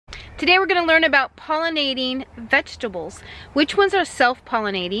Today we're going to learn about pollinating vegetables, which ones are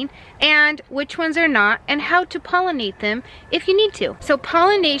self-pollinating and which ones are not, and how to pollinate them if you need to. So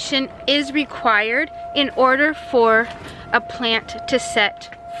pollination is required in order for a plant to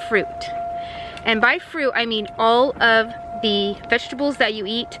set fruit. And by fruit, I mean all of the vegetables that you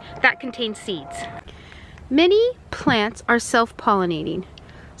eat that contain seeds. Many plants are self-pollinating,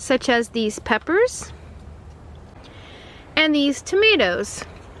 such as these peppers and these tomatoes.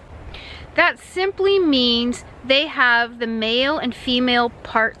 That simply means they have the male and female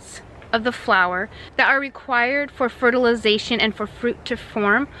parts of the flower that are required for fertilization and for fruit to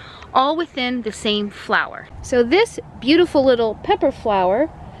form, all within the same flower. So this beautiful little pepper flower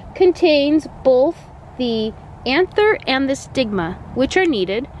contains both the anther and the stigma, which are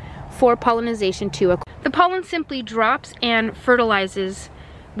needed for pollination to occur. The pollen simply drops and fertilizes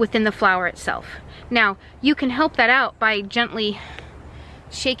within the flower itself. Now, you can help that out by gently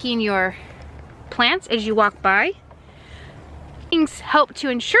shaking your plants as you walk by. Things help to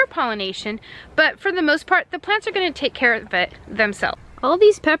ensure pollination, but for the most part, the plants are going to take care of it themselves. All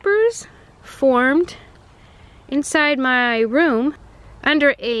these peppers formed inside my room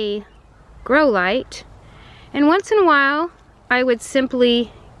under a grow light, and once in a while I would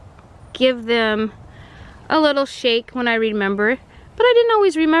simply give them a little shake when I remember, but I didn't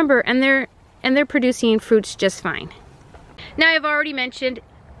always remember, and they're producing fruits just fine. Now, I've already mentioned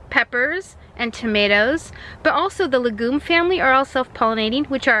peppers and tomatoes, but also the legume family are all self-pollinating,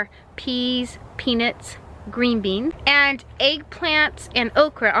 which are peas, peanuts, green beans, and eggplants and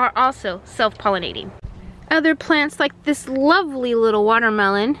okra are also self-pollinating. Other plants like this lovely little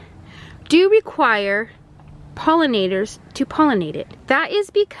watermelon do require pollinators to pollinate it. That is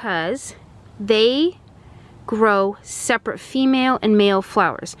because they grow separate female and male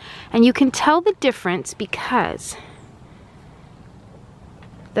flowers, and you can tell the difference because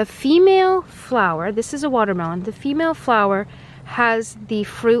the female flower, this is a watermelon, the female flower has the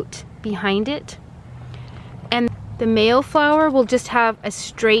fruit behind it, and the male flower will just have a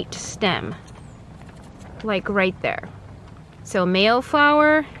straight stem, like right there. So male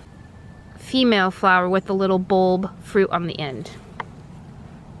flower, female flower with the little bulb fruit on the end.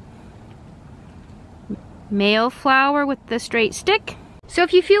 Male flower with the straight stick. So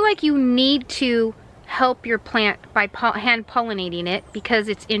if you feel like you need to help your plant by hand pollinating it because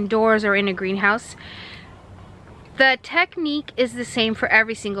it's indoors or in a greenhouse, the technique is the same for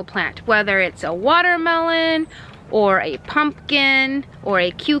every single plant, whether it's a watermelon or a pumpkin or a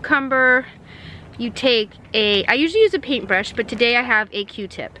cucumber. You take I usually use a paintbrush, but today I have a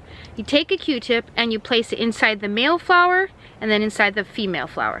Q-tip. You take a Q-tip and you place it inside the male flower and then inside the female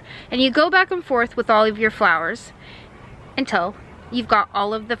flower. And you go back and forth with all of your flowers until you've got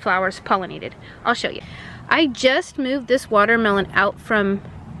all of the flowers pollinated. I'll show you. I just moved this watermelon out from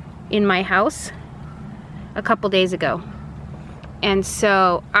in my house a couple days ago. And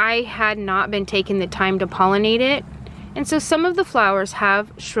so I had not been taking the time to pollinate it. And so some of the flowers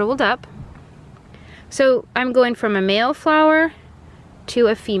have shriveled up. So I'm going from a male flower to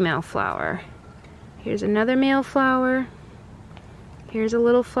a female flower. Here's another male flower. Here's a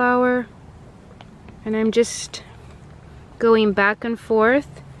little flower. And I'm just going back and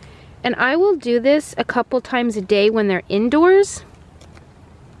forth. And I will do this a couple times a day when they're indoors.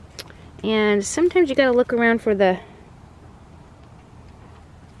 And sometimes you gotta look around for the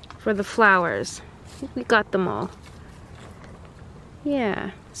flowers. I think we got them all.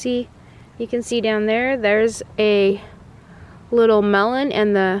 Yeah, see? You can see down there, there's a little melon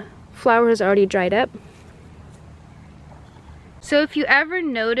and the flower has already dried up. So if you ever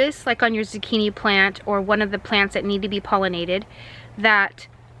notice, like on your zucchini plant or one of the plants that need to be pollinated, that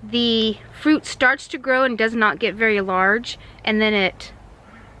the fruit starts to grow and does not get very large and then it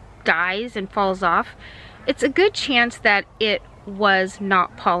dies and falls off, it's a good chance that it was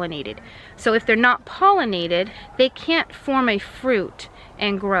not pollinated. So if they're not pollinated, they can't form a fruit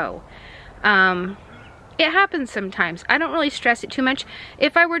and grow. It happens sometimes. I don't really stress it too much.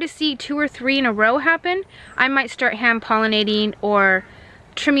 If I were to see 2 or 3 in a row happen, I might start hand pollinating or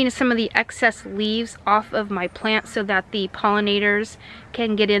trimming some of the excess leaves off of my plant so that the pollinators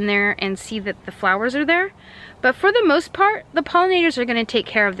can get in there and see that the flowers are there. But for the most part, the pollinators are going to take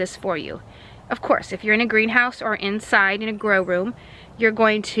care of this for you. Of course, if you're in a greenhouse or inside in a grow room, you're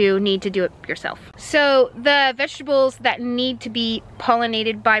going to need to do it yourself. So the vegetables that need to be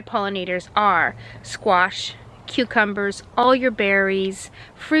pollinated by pollinators are squash, cucumbers, all your berries,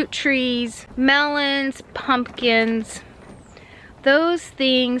 fruit trees, melons, pumpkins. Those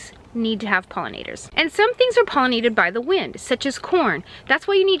things need to have pollinators. And some things are pollinated by the wind, such as corn. That's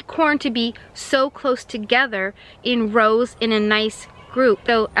why you need corn to be so close together in rows in a nice group.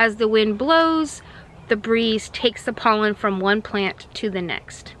 So as the wind blows, the breeze takes the pollen from one plant to the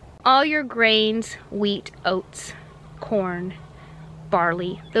next. All your grains, wheat, oats, corn,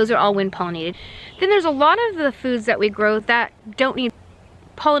 barley, those are all wind pollinated. Then there's a lot of the foods that we grow that don't need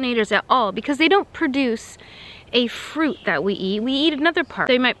pollinators at all because they don't produce a fruit that we eat. We eat another part.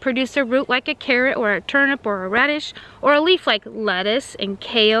 They might produce a root like a carrot or a turnip or a radish, or a leaf like lettuce and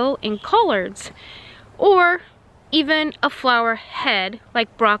kale and collards, or even a flower head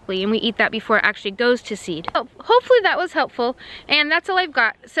like broccoli, and we eat that before it actually goes to seed. So hopefully that was helpful, and that's all I've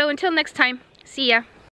got. So until next time, see ya.